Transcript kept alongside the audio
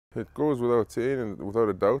It goes without saying and without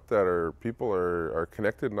a doubt that our people are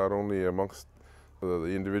connected not only amongst the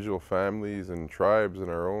individual families and tribes in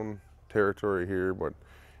our own territory here, but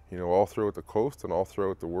all throughout the coast and all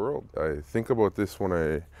throughout the world. I think about this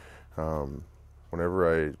whenever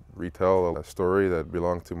I retell a story that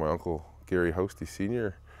belonged to my uncle Gary Housty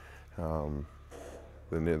Sr. Um,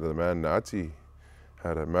 the man Nazi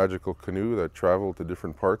had a magical canoe that traveled to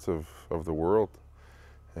different parts of the world.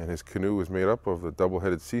 And his canoe was made up of the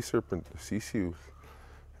double-headed sea serpent, the Sisu,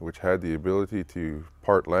 which had the ability to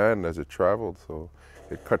part land as it traveled. So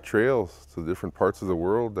it cut trails to different parts of the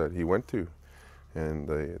world that he went to. And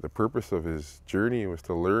the purpose of his journey was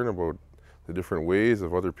to learn about the different ways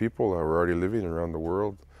of other people that were already living around the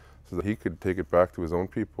world so that he could take it back to his own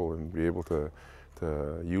people and be able to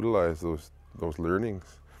utilize those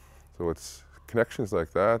learnings. So it's connections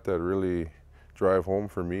like that that really drive home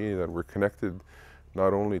for me that we're connected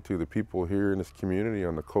not only to the people here in this community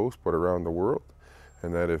on the coast, but around the world.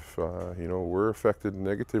 And that if we're affected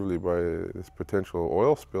negatively by this potential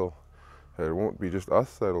oil spill, that it won't be just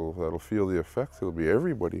us that'll feel the effects, it'll be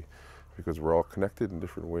everybody, because we're all connected in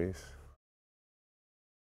different ways.